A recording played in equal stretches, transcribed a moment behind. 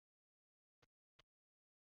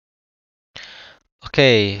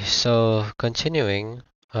Okay, so continuing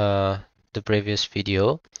the previous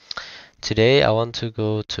video, today I want to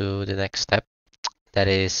go to the next step, that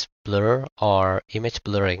is blur or image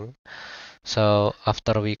blurring. So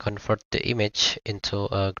after we convert the image into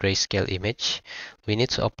a grayscale image, we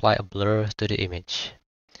need to apply a blur to the image.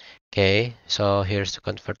 Okay, so here's the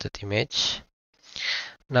converted image.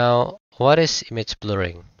 Now, what is image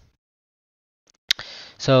blurring?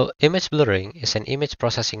 So image blurring is an image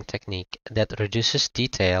processing technique that reduces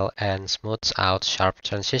detail and smooths out sharp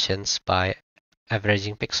transitions by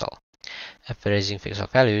averaging pixel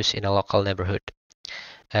values in a local neighborhood.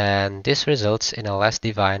 And this results in a less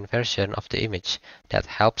defined version of the image that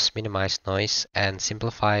helps minimize noise and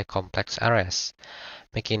simplify complex areas,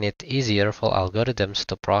 making it easier for algorithms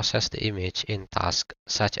to process the image in tasks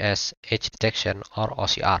such as edge detection or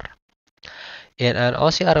OCR. In an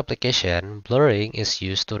OCR application, blurring is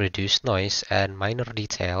used to reduce noise and minor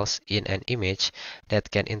details in an image that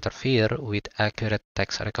can interfere with accurate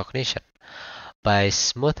text recognition. By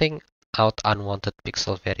smoothing out unwanted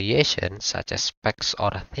pixel variation, such as specks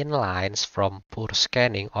or thin lines from poor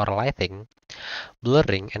scanning or lighting,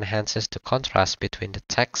 blurring enhances the contrast between the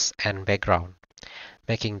text and background,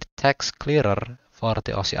 making the text clearer for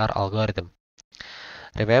the OCR algorithm.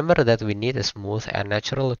 Remember that we need a smooth and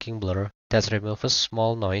natural-looking blur that removes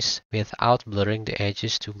small noise without blurring the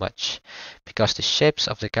edges too much, because the shapes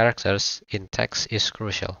of the characters in text is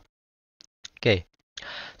crucial. Okay,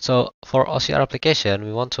 so for OCR application,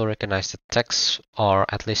 we want to recognize the text, or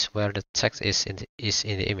at least where the text is in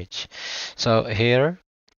the image. So here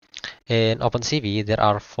in OpenCV, there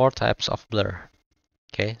are 4 types of blur.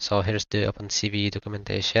 Okay, so here's the OpenCV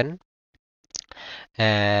documentation.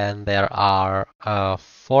 And there are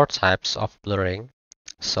 4 types of blurring.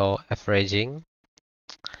 So averaging,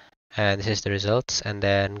 and this is the results, and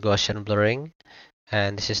then Gaussian blurring,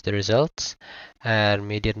 and this is the results, and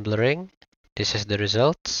median blurring, this is the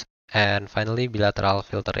results, and finally bilateral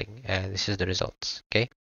filtering, and this is the results.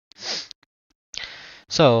 Okay,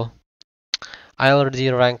 so I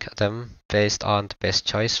already rank them based on the best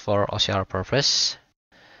choice for OCR purpose.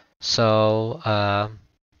 So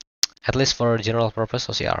at least for general purpose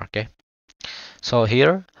OCR. Okay, so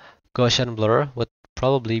here Gaussian blur would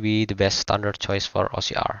probably be the best standard choice for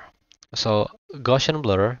OCR. So Gaussian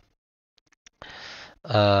blur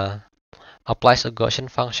applies a Gaussian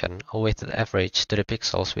function, a weighted average, to the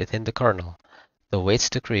pixels within the kernel. The weights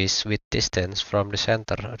decrease with distance from the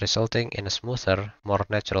center, resulting in a smoother, more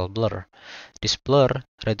natural blur. This blur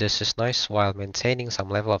reduces noise while maintaining some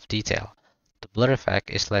level of detail. The blur effect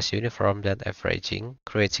is less uniform than averaging,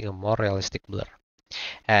 creating a more realistic blur.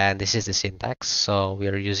 And this is the syntax. So we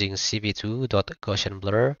are using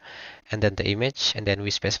cv2.GaussianBlur, and then the image, and then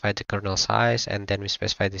we specify the kernel size, and then we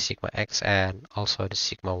specify the sigma x and also the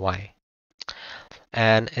sigma y.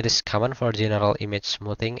 And it is common for general image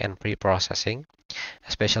smoothing and pre-processing,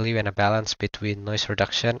 especially when a balance between noise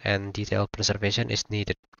reduction and detail preservation is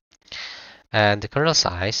needed. And the kernel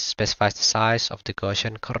size specifies the size of the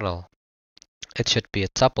Gaussian kernel. It should be a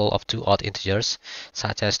tuple of 2 odd integers,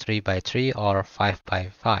 such as 3 by 3 or 5 by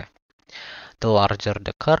 5. The larger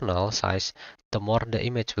the kernel size, the more the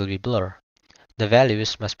image will be blurred. The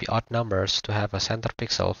values must be odd numbers to have a center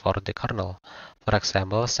pixel for the kernel. For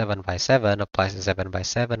example, 7 by 7 applies to 7 by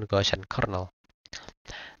 7 Gaussian kernel.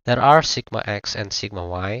 There are sigma x and sigma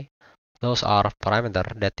y. Those are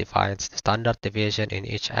parameters that defines the standard deviation in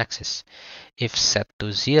each axis. If set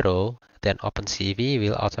to 0, then OpenCV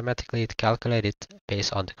will automatically calculate it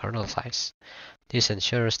based on the kernel size. This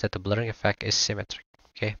ensures that the blurring effect is symmetric.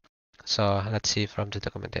 Okay, so let's see from the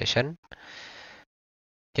documentation.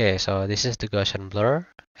 Okay, so this is the Gaussian blur,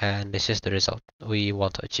 and this is the result we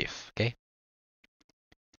want to achieve. Okay.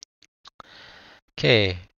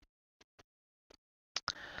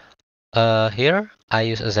 Here I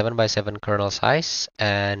use a 7 by 7 kernel size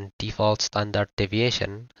and default standard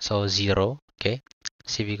deviation, so 0. Okay,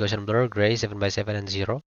 CV Gaussian blur, gray, 7 by 7 and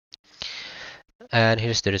 0. And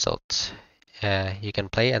here's the results. You can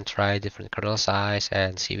play and try different kernel size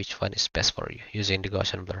and see which one is best for you using the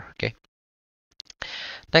Gaussian blur. Okay.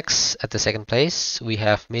 Next, at the second place, we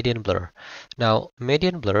have median blur. Now,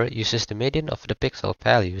 median blur uses the median of the pixel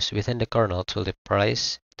values within the kernel to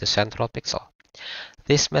replace the central pixel.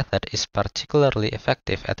 This method is particularly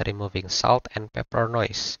effective at removing salt and pepper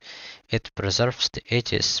noise. It preserves the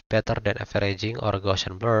edges better than averaging or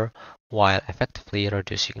Gaussian blur while effectively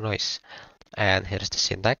reducing noise. And here's the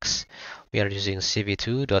syntax. We are using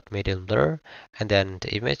cv2.medianBlur, and then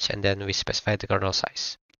the image, and then we specify the kernel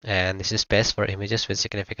size. And this is best for images with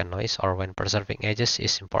significant noise or when preserving edges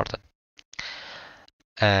is important.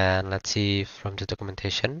 And let's see from the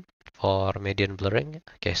documentation. for median blurring.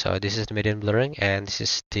 Okay, so this is the median blurring, and this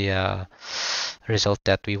is the result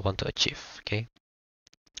that we want to achieve. Okay,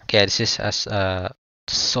 this is as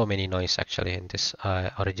so many noise actually in this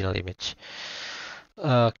original image.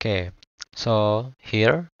 Okay, so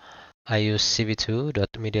here I use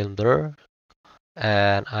cv2.median blur,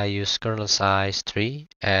 and I use kernel size 3,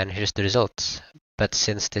 and here's the results. But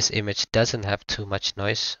since this image doesn't have too much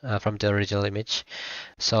noise from the original image,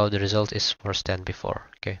 so the result is worse than before.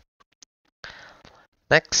 Okay.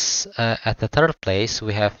 Next, at the third place,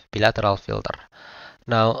 we have bilateral filter.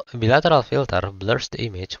 Now, bilateral filter blurs the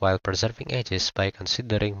image while preserving edges by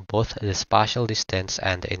considering both the spatial distance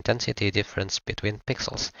and the intensity difference between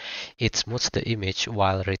pixels. It smooths the image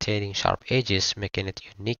while retaining sharp edges, making it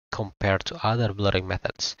unique compared to other blurring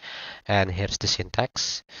methods. And here's the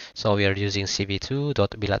syntax. So we are using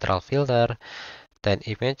cv2.bilateralFilter, then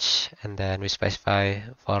image, and then we specify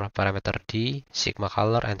for parameter D, sigma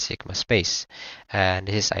color, and sigma space. And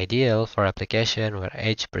this is ideal for application where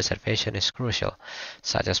edge preservation is crucial,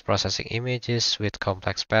 such as processing images with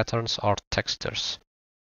complex patterns or textures.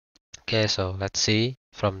 Okay, so let's see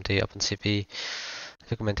from the OpenCV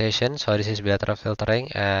documentation. So this is bilateral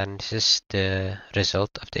filtering, and this is the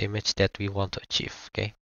result of the image that we want to achieve.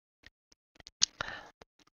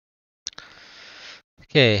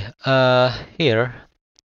 Okay, here,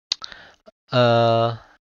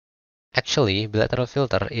 actually, bilateral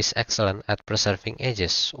filter is excellent at preserving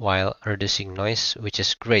edges while reducing noise, which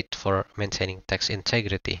is great for maintaining text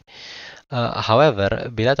integrity.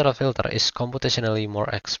 However, bilateral filter is computationally more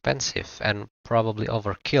expensive and probably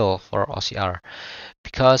overkill for OCR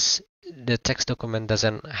because the text document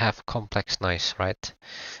doesn't have complex noise, right?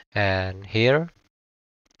 And here,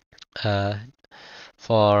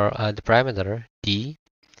 for the parameter D,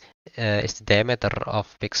 is the diameter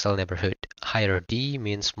of pixel neighborhood. Higher D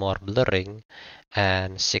means more blurring,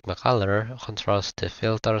 and sigma color controls the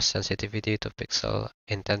filter sensitivity to pixel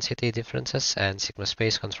intensity differences, and sigma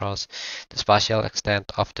space controls the spatial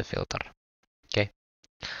extent of the filter. Okay,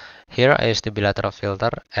 here I use the bilateral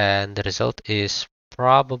filter, and the result is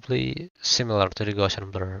probably similar to the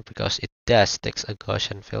Gaussian blur because it does takes a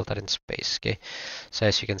Gaussian filter in space. Okay, so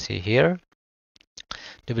as you can see here,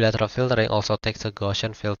 the bilateral filtering also takes a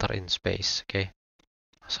Gaussian filter in space. Okay,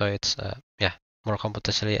 so it's more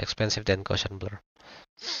computationally expensive than Gaussian blur.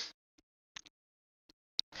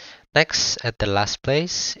 Next, at the last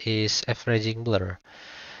place, is averaging blur.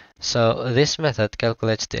 So this method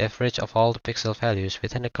calculates the average of all the pixel values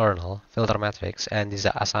within the kernel filter matrix and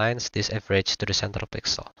assigns this average to the central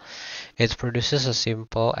pixel. It produces a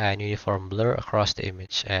simple and uniform blur across the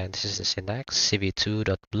image, and this is the syntax: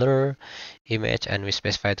 cv2.blur image, and we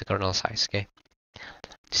specify the kernel size. Okay,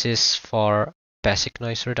 this is for basic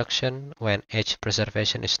noise reduction when edge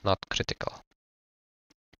preservation is not critical.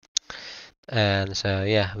 And so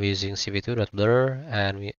yeah, we're using cv2.blur,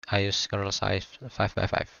 and I use kernel size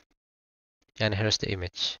 5x5. And here's the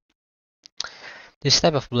image. This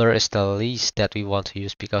type of blur is the least that we want to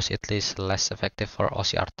use because it is less effective for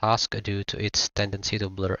OCR tasks due to its tendency to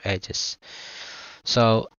blur edges.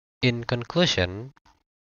 So in conclusion,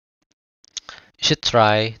 you should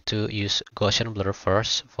try to use Gaussian blur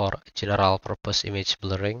first for general purpose image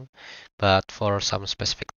blurring, but for some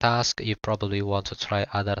specific task, you probably want to try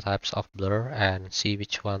other types of blur and see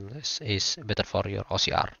which one is better for your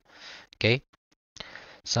OCR. Okay,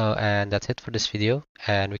 so and that's it for this video,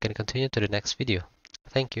 and we can continue to the next video.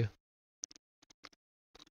 Thank you.